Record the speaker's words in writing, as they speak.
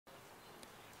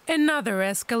Another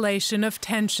escalation of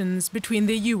tensions between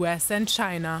the US and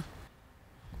China.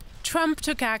 Trump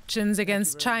took actions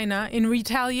against China in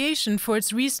retaliation for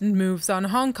its recent moves on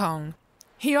Hong Kong.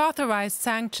 He authorized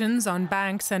sanctions on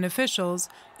banks and officials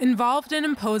involved in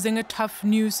imposing a tough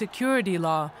new security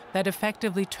law that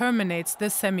effectively terminates the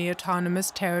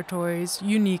semi-autonomous territory's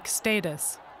unique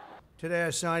status. Today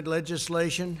I signed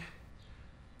legislation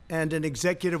and an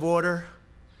executive order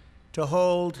to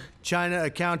hold China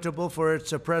accountable for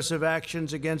its oppressive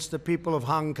actions against the people of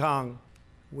Hong Kong.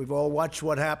 We've all watched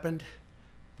what happened.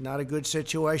 Not a good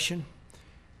situation.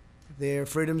 Their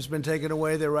freedom's been taken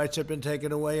away, their rights have been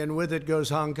taken away, and with it goes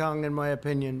Hong Kong, in my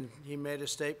opinion. He made a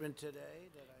statement today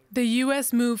that The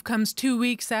U.S. move comes 2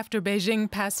 weeks after Beijing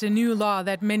passed a new law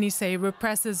that many say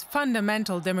represses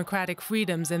fundamental democratic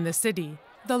freedoms in the city.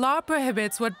 The law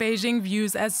prohibits what Beijing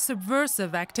views as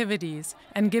subversive activities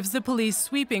and gives the police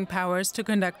sweeping powers to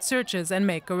conduct searches and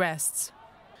make arrests,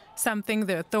 something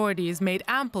the authorities made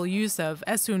ample use of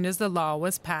as soon as the law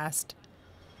was passed.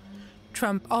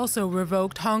 Trump also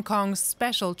revoked Hong Kong's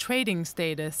special trading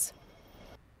status.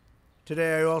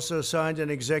 Today I also signed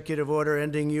an executive order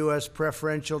ending U.S.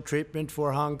 preferential treatment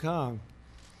for Hong Kong.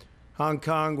 Hong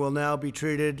Kong will now be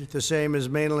treated the same as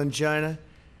mainland China.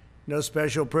 No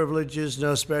special privileges,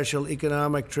 no special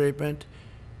economic treatment,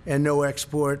 and no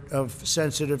export of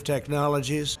sensitive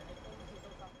technologies.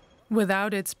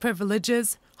 Without its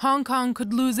privileges, Hong Kong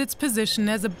could lose its position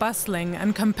as a bustling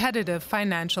and competitive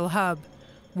financial hub,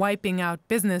 wiping out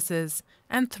businesses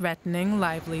and threatening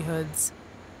livelihoods.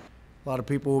 A lot of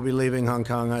people will be leaving Hong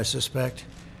Kong, I suspect.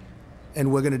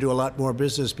 And we're going to do a lot more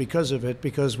business because of it,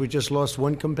 because we just lost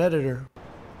one competitor.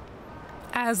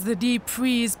 As the deep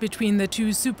freeze between the two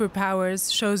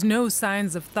superpowers shows no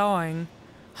signs of thawing,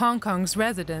 Hong Kong's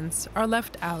residents are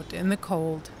left out in the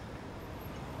cold.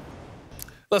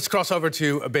 Let's cross over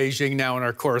to Beijing now and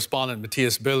our correspondent,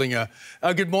 Matthias Billinger.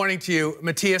 Good morning to you.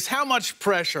 Matthias, how much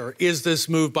pressure is this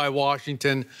move by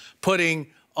Washington putting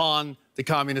on the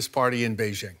Communist Party in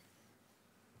Beijing?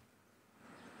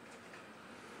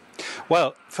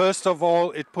 Well, first of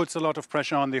all, it puts a lot of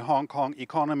pressure on the Hong Kong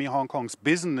economy. Hong Kong's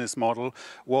business model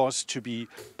was to be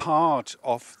part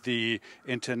of the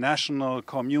international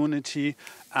community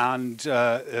and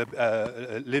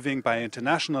living by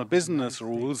international business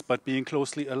rules, but being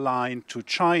closely aligned to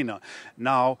China.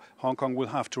 Now, Hong Kong will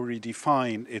have to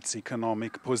redefine its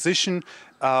economic position.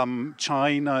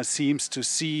 China seems to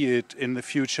see it in the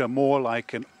future more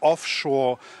like an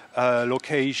offshore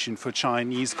location for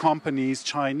Chinese companies.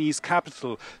 Chinese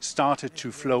capital started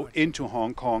to flow into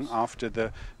Hong Kong after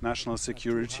the national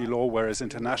security law, whereas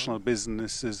international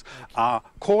businesses are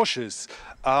cautious.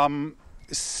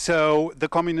 So the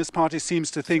Communist Party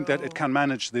seems to think that it can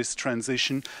manage this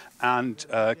transition and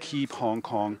keep Hong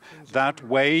Kong that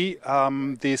way.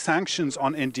 The sanctions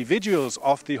on individuals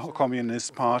of the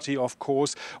Communist Party, of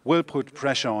course, will put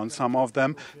pressure on some of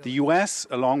them. The US,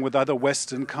 along with other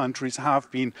Western countries, have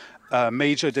been a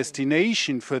major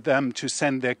destination for them to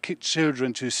send their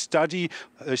children to study.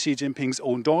 Xi Jinping's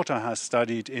own daughter has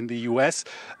studied in the US,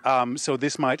 so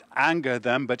this might anger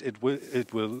them, but it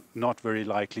will not very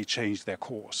likely change their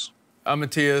course.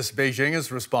 Matthias, Beijing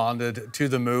has responded to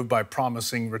the move by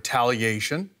promising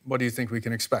retaliation. What do you think we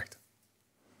can expect?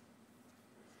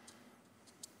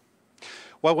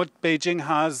 Well, what Beijing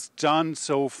has done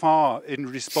so far in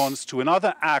response to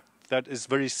another act that is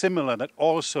very similar, that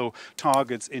also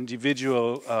targets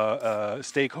individual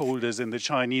stakeholders in the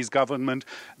Chinese government,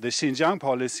 the Xinjiang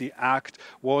Policy Act,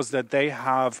 was that they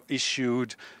have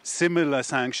issued similar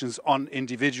sanctions on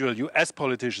individual US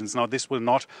politicians. Now, this will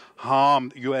not harm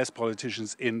US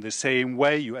politicians in the same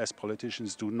way. US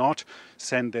politicians do not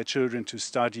send their children to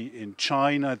study in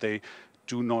China. They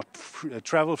do not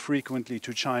travel frequently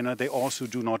to China. They also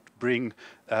do not bring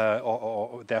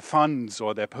or their funds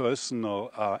or their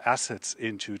personal assets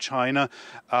into China.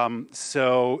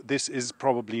 So this is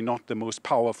probably not the most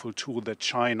powerful tool that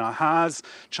China has.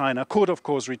 China could, of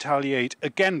course, retaliate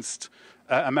against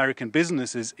American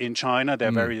businesses in China. There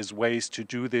are various ways to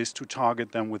do this, to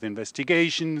target them with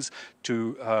investigations,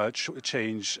 to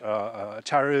change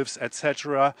tariffs,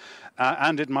 etc.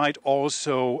 And it might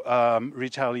also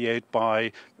retaliate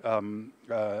by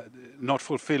not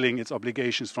fulfilling its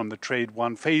obligations from the Trade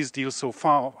One Phase deal. So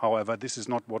far, however, this is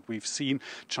not what we've seen.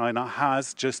 China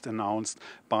has just announced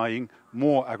buying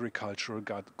more agricultural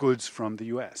goods from the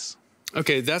US.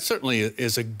 Okay, that certainly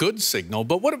is a good signal.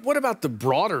 But what about the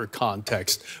broader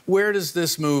context? Where does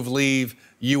this move leave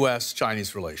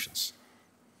U.S.-Chinese relations?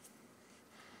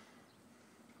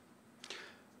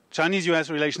 Chinese-US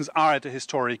relations are at a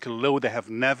historical low. They have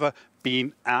never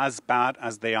been as bad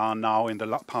as they are now in the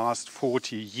past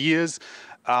 40 years.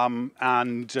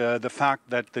 The fact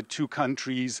that the two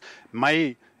countries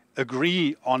may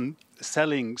agree on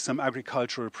selling some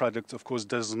agricultural products, of course,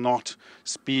 does not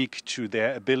speak to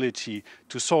their ability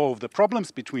to solve the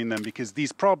problems between them, because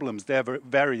these problems, they're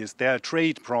various, they're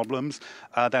trade problems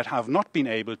that have not been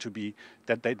able to be,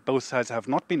 both sides have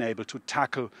not been able to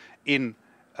tackle in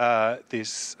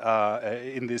this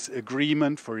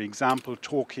agreement. For example,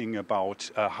 talking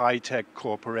about high-tech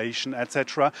cooperation,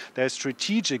 etc. There's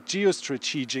strategic,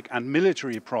 geostrategic and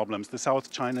military problems. The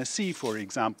South China Sea, for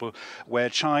example, where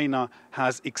China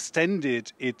has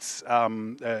extended its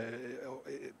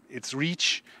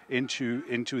reach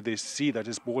into this sea that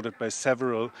is bordered by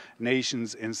several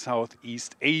nations in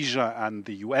Southeast Asia, and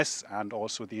the US and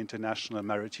also the International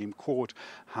Maritime Court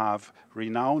have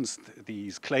renounced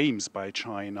these claims by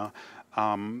China.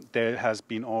 There has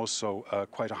been also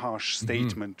quite a harsh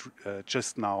statement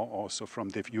just now also from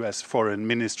the US Foreign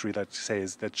Ministry that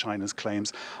says that China's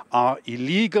claims are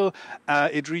illegal.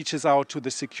 It reaches out to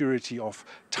the security of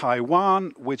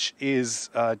Taiwan, which is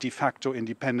de facto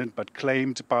independent but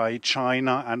claimed by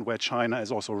China, and where China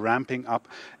is also ramping up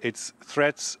its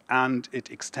threats, and it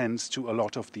extends to a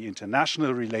lot of the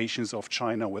international relations of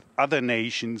China with other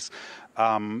nations,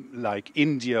 like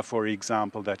India, for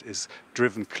example, that is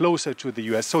driven closer to the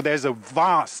US. So there's a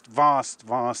vast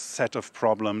set of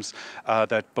problems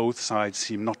that both sides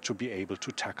seem not to be able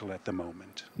to tackle at the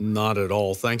moment. Not at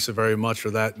all. Thanks so very much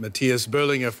for that, Matthias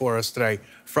Böhlinger, for us today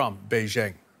from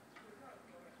Beijing.